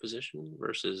your foot position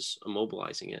versus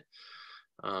immobilizing it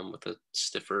with a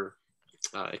stiffer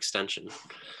extension.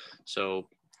 So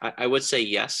I would say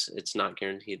yes, it's not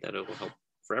guaranteed that it will help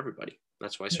for everybody.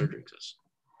 That's why surgery exists.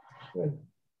 Good.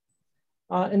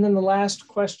 And then the last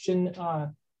question,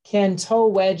 can toe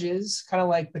wedges, kind of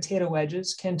like potato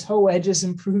wedges, can toe wedges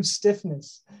improve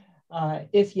stiffness?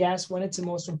 If yes, when it's the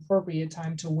most appropriate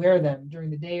time to wear them, during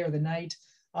the day or the night?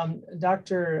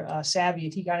 Dr. Savvy,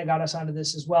 he kind of got us onto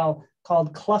this as well,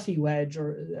 called Cluffy wedge,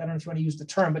 or I don't know if you want to use the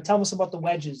term, but tell us about the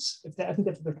wedges. I think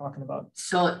that's what they're talking about.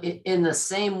 So in the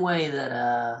same way that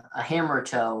a hammer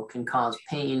toe can cause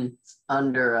pain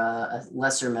under a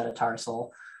lesser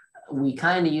metatarsal, we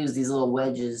kind of use these little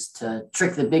wedges to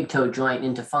trick the big toe joint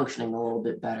into functioning a little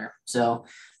bit better. So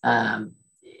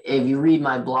if you read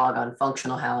my blog on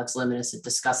functional hallux limitus, it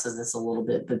discusses this a little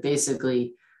bit, but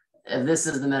basically, if this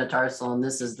is the metatarsal and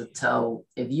this is the toe,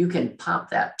 if you can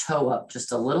pop that toe up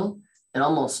just a little, it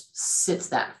almost sits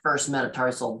that first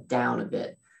metatarsal down a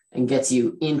bit and gets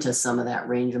you into some of that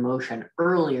range of motion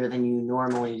earlier than you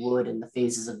normally would in the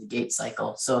phases of the gait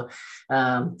cycle. So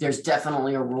there's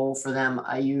definitely a role for them.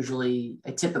 I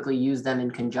typically use them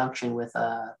in conjunction with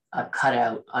a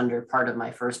cutout under part of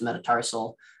my first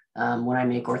metatarsal when I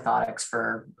make orthotics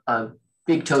for a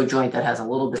big toe joint that has a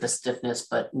little bit of stiffness,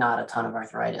 but not a ton of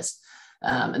arthritis.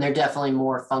 And they're definitely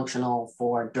more functional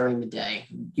for during the day.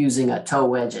 Using a toe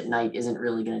wedge at night isn't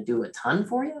really going to do a ton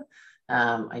for you.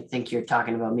 I think you're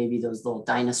talking about maybe those little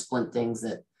Dynasplint things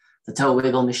that the toe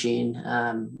wiggle machine.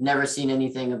 Never seen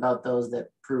anything about those that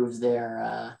proves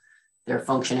their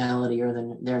functionality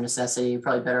or their necessity. You're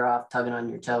probably better off tugging on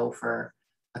your toe for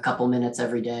a couple minutes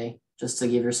every day just to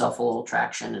give yourself a little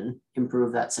traction and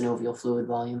improve that synovial fluid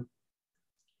volume.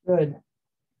 Good.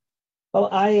 Well,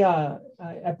 I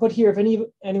put here, if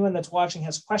anyone that's watching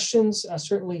has questions,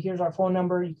 certainly here's our phone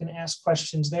number. You can ask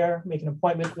questions there, make an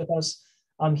appointment with us.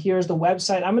 Here's the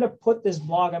website. I'm going to put this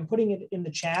blog, I'm putting it in the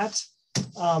chat.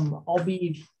 I'll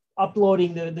be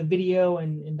uploading the video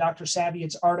and Dr.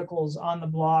 Savvy's articles on the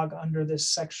blog under this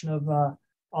section of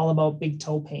all about big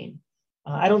toe pain.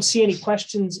 I don't see any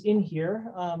questions in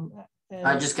here.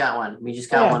 I just got one. We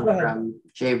just got one from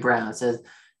Jay Brown. It says,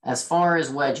 as far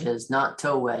as wedges, not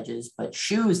toe wedges, but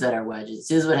shoes that are wedges.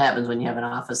 This is what happens when you have an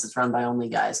office that's run by only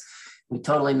guys. We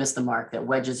totally missed the mark that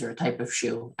wedges are a type of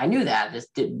shoe. I knew that.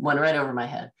 It went right over my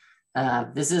head.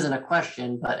 This isn't a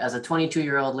question, but as a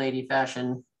 22-year-old lady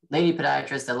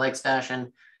podiatrist that likes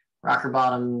fashion, rocker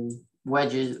bottom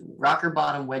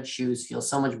wedge shoes feel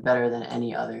so much better than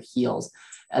any other heels.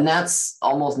 And that's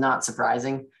almost not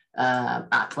surprising.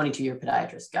 22-year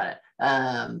podiatrist, got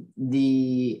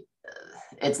it.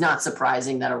 It's not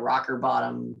surprising that a rocker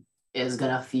bottom is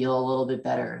going to feel a little bit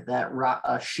better. That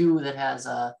a shoe that has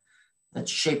that's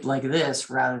shaped like this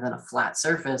rather than a flat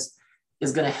surface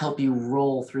is going to help you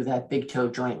roll through that big toe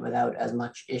joint without as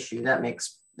much issue.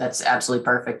 That's absolutely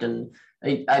perfect. And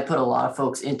I put a lot of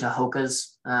folks into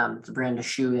Hoka's. It's a brand of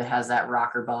shoe that has that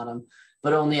rocker bottom,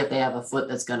 but only if they have a foot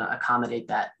that's going to accommodate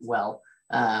that well.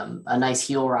 A nice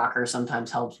heel rocker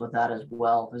sometimes helps with that as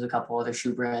well. There's a couple other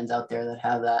shoe brands out there that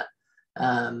have that.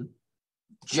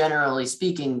 Generally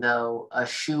speaking, though, a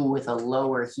shoe with a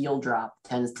lower heel drop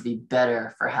tends to be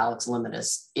better for hallux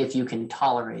limitus if you can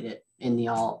tolerate it in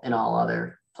all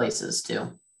other places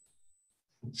too.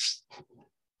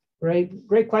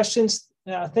 Great questions.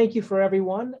 Thank you for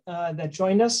everyone that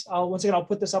joined us. Once again, I'll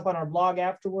put this up on our blog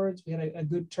afterwards. We had a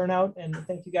good turnout, and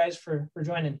thank you guys for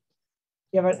joining.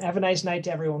 Have a nice night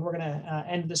to everyone. We're going to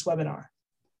end this webinar.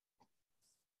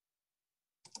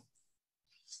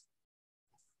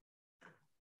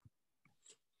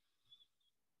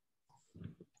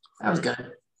 That was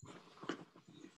good.